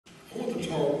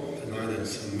talk tonight in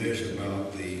some measure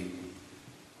about the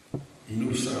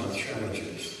New South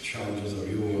challenges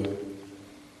of your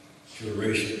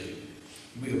generation.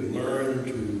 We have learned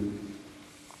to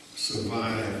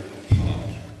survive apart.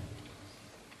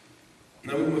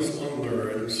 Now we must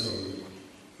unlearn some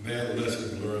bad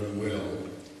lessons learned well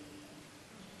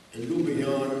and go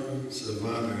beyond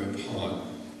surviving apart,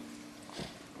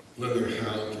 learning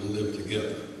how to live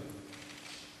together.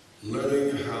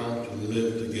 Learning how to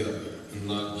live together and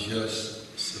not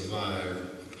just survive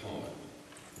apart.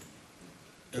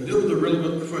 And deal with the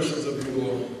relevant questions of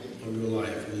your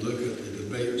life. You look at the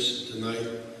debates tonight,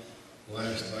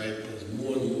 last night, there's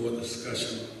more and more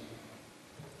discussion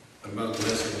about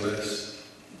less and less.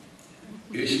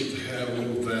 Issues have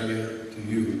no value to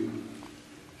you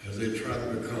as they try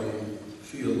to become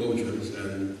theologians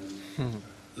and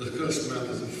discuss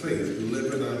matters of faith. We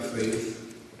live in our faith,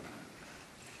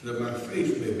 that by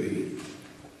faith may be,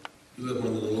 we live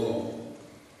under the law.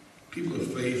 People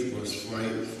of faith must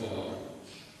fight for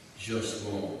just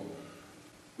law.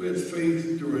 We had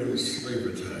faith during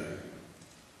slavery time.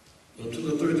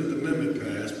 Until the 13th Amendment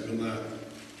passed, we were not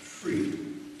free.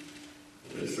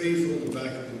 We had faith on the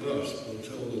back of the bus.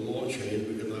 Until the law changed,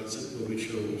 we could not sit where we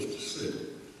chose to sit.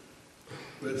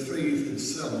 We had faith in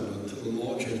selling. Until the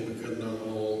law changed, we could not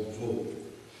all vote.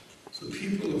 So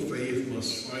people of faith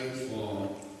must fight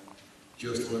for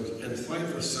just one and fight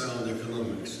for sound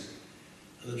economics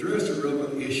and address the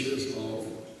relevant issues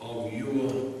of your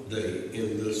day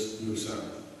in this New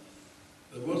South.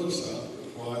 There was a South that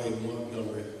required a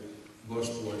Montgomery bus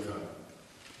boycott.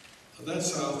 That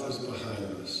South is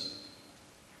behind us.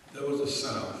 There was a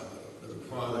South that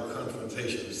required a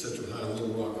confrontation in Central High, Little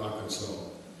Rock, Arkansas.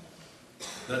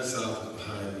 That South is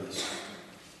behind us.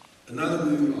 And now that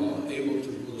we are able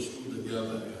to go to school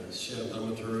together and share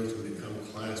dormitories and become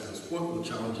classmates, what are the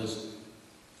challenges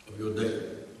of your day?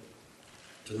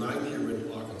 Tonight here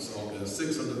in Arkansas, there are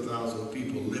 600,000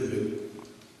 people living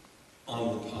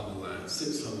on the poverty line.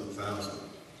 600,000.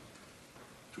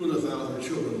 200,000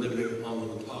 children living on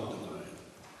the poverty line.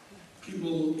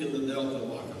 People in the Delta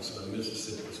of Arkansas and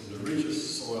Mississippi, some of the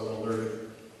richest soil on earth,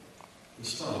 and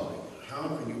starving. How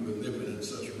can you be living in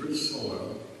such rich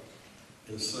soil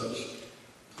and such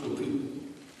poor people?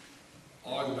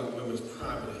 Argue about women's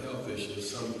private health issues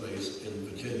someplace in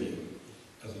Virginia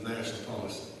as a national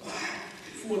policy.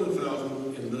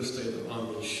 400,000 in this state are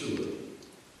uninsured.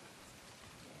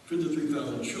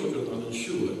 53,000 children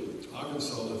uninsured.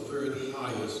 Arkansas, the third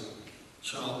highest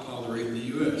child poverty rate in the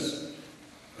U.S.,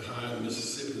 behind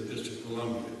Mississippi and the District of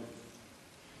Columbia.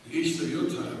 The issue of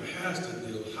your time has to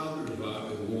deal with how to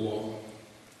revive a war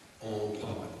on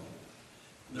poverty.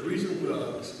 And the reason we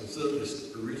are considered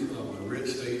the reason of the red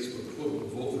states were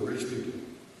vote for rich people.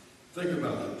 Think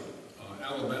about it.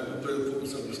 Alabama, 34%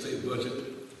 of the state budget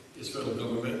is federal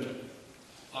government.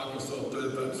 Arkansas,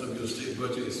 35% of your state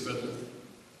budget is federal.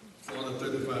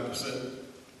 Florida, 35%.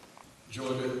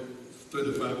 Georgia,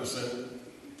 35%.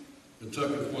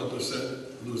 Kentucky,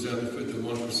 40%. Louisiana,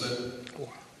 51%.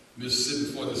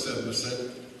 Mississippi,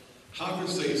 47%. How can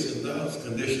states in those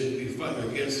conditions be fighting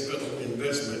against federal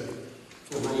investment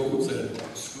for roads and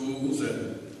schools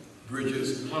and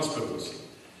bridges and hospitals?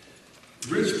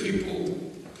 Rich people,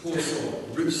 poor soil.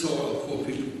 Rich soil, poor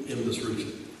people in this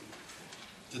region.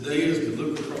 Today, as we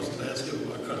look across the landscape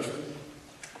of our country,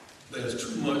 there's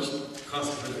too much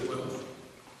concentrated wealth.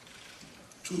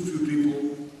 Too few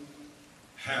people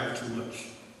have too much.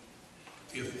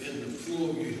 If in the flow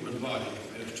of your human body,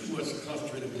 if there's too much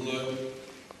concentrated blood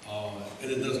and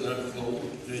it does not flow,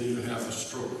 then you have a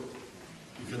stroke.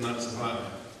 You cannot survive.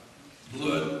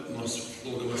 Blood must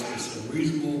flow. There must be some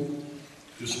reasonable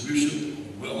distribution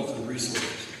of wealth and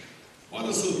resources. Why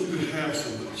do so few have so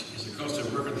much? Is it because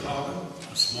they're working harder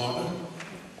or smarter?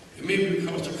 It may be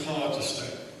because the cards are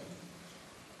stacked.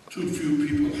 Too few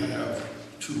people have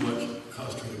too much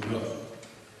concentrated wealth.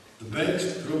 The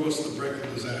banks drove us to the brink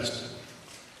of disaster.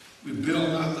 We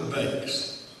bailed out the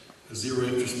banks with zero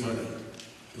interest money.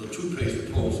 In a two-page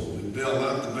proposal, we bailed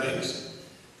out the banks,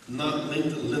 not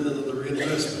linked to lending of the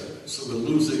reinvestment. So we're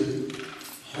losing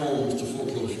homes to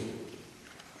foreclosure,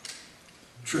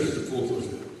 churches to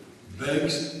foreclosure.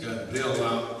 Banks got bailed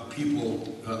out, the people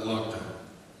got locked down.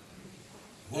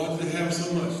 Why did they have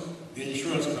so much? The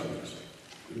insurance companies.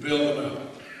 We bailed them out.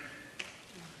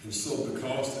 And so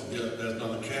because there's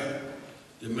not a cap,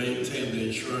 they maintain the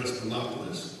insurance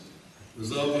monopolies. The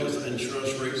result is that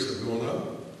insurance rates have gone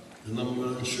up. The number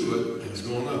of insured has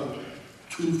gone up.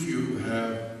 Too few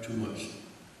have too much.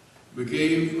 We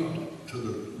gave to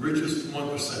the richest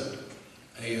 1%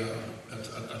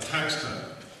 a tax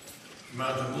cut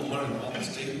amount of more money than all the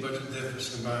state budget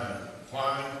deficits combined.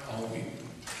 Why are we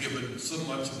giving so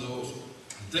much of those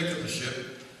deck of the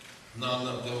ship, not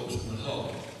enough those in the hull?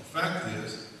 The fact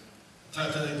is,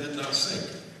 Titanic did not sink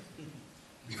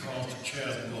because the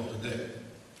chairs were off the deck.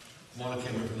 Water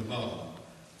came in from the bottom.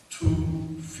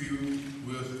 Too few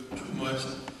with too much,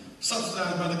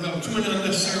 subsidized by the government, too many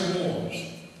unnecessary wars.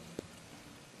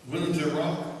 Went into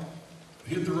Iraq,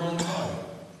 hit the wrong target.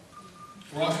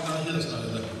 Iraq did not hit us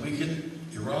 9/11. We hit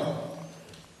Iraq,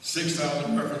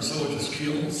 6,000 American soldiers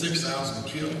killed, 6,000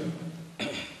 killed,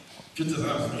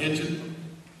 50,000 injured,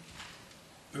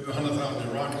 maybe 100,000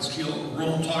 Iraqis killed.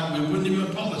 Wrong target, we wouldn't even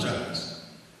apologize.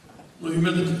 No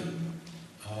humility.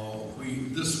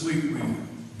 This week we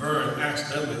burned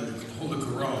accidentally the Holy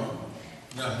Quran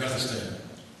in Afghanistan.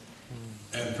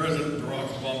 And President Barack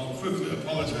Obama quickly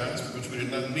apologized because we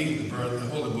did not mean to burn the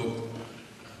Holy Book.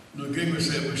 Newt Gingrich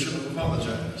said we shouldn't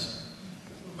apologize.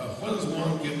 But what does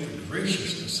one get the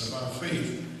graciousness of our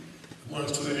faith? One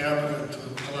is to be arrogant, to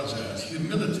apologize.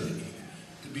 Humility,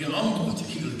 to be humble, to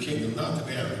keep the kingdom, not to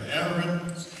be arrogant.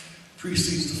 Arrogance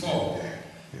precedes the fall.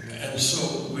 And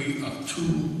so we are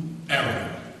too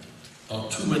arrogant.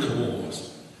 Too many wars.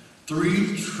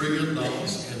 $3 trillion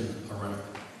in Iraq.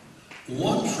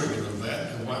 $1 trillion of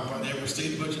that can wipe out every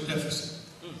state budget deficit.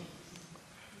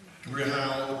 We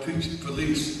hire all the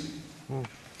police,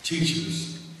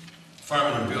 teachers,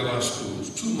 firemen, and build our schools.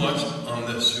 Too much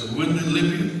on this. We're winning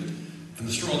Libya and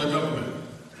destroy the government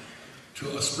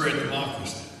to spread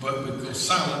democracy. But we go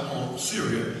silent on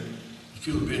Syria.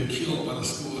 People are being killed by the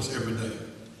schools every day.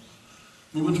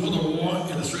 Moving toward a war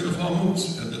in the Strait of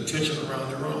Hormuz and the tension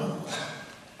around Iran.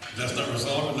 That's not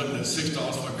resolved. We're looking at $6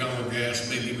 for a gallon of gas,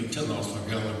 maybe even $10 for a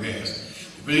gallon of gas.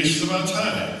 But it's just about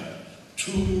time.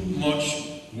 Too much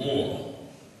war.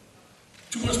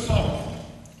 Too much poverty.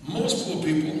 Most poor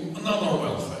people are not on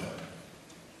welfare.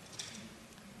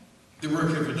 They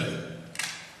work every day.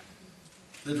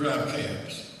 They drive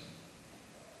cabs.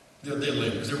 They're day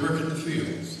laborers. They work in the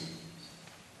fields.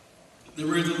 They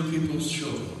raise other people's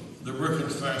children. They work in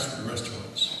fast food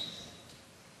restaurants.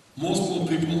 Most poor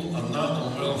people are not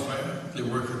on welfare. They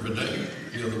work every day.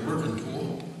 They are the working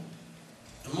poor.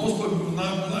 And most poor people are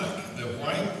not black. They're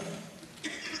white.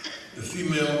 The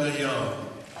female, they're young.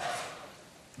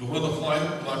 But whether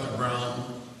white, black, or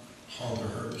brown, hunger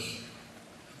hurts.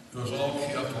 It was all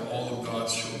care for all of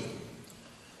God's children.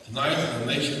 Tonight, the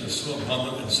nation is so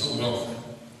abundant and so wealthy.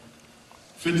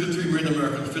 53 million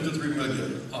Americans, 53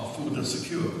 million are food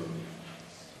insecure.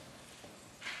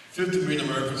 50 million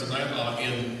Americans tonight are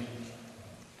in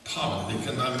poverty. They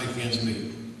cannot make ends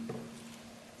meet.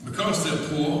 Because they're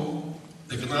poor,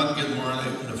 they cannot get money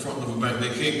in the front of a bank. They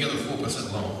can't get a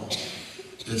 4% loan.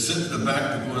 They're sent to the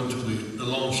back to go into the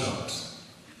loan shops.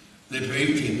 They pay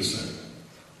 18%.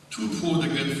 Too poor to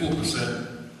get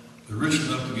 4%, they're rich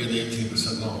enough to get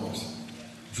 18% loans.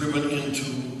 Driven into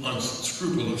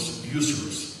unscrupulous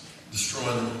usurers,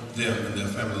 destroying them and their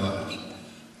family lives.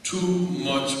 Too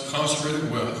much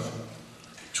concentrated wealth,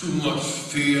 too much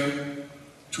fear,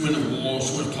 too many wars,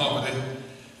 too much poverty,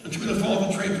 and too many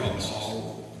faulty trade policies.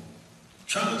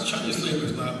 Chinese labor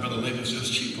is not better labor, it's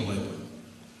just cheaper labor.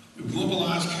 We've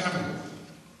globalized capital.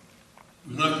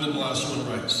 We've not globalized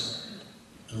human rights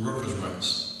and workers'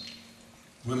 rights,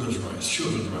 women's rights,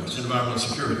 children's rights, environmental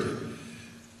security.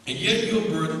 And yet your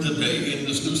burden today in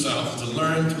this New South is to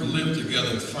learn to live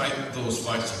together and fight those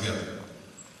fights together.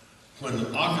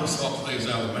 When Arkansas plays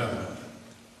Alabama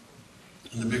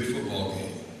in the big football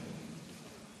game,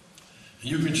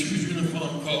 and you can choose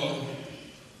uniform color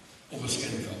over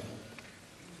skin color.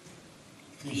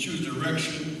 You can choose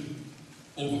direction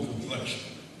over complexion.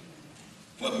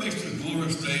 What makes the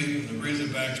glorious day when the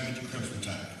Razorbacks meet the Crimson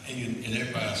Tide and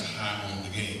everybody's high on the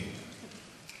game?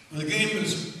 When the game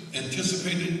is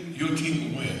anticipated, your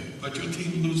team will win, but your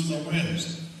team loses or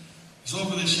wins. It's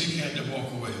over, they shake hands and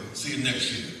walk away. See you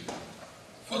next year.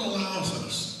 What allows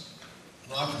us,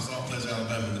 when Arkansas plays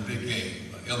Alabama in the big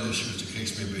game, like LSU as the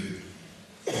case may be,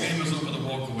 the game is over to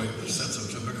walk away with a sense of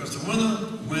joy, because the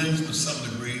winner wins with some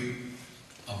degree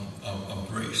of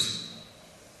grace.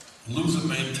 The loser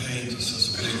maintains a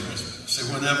sense of dangerous.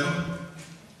 Say whenever,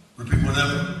 repeat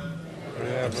whenever,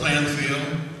 the playing field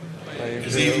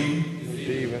is even,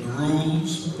 the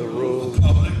rules, the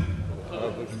public,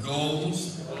 the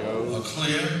goals are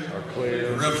clear,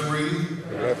 the referee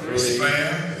is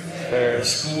fair, the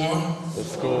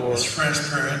score is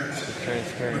transparent.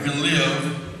 We can live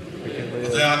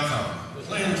with the outcome. The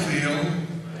playing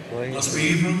field must be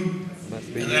even,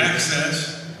 and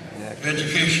access,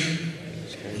 education,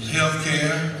 and health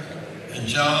care, and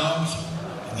jobs,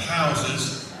 and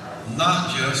houses,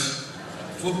 not just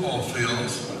football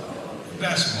fields, and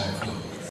basketball courts.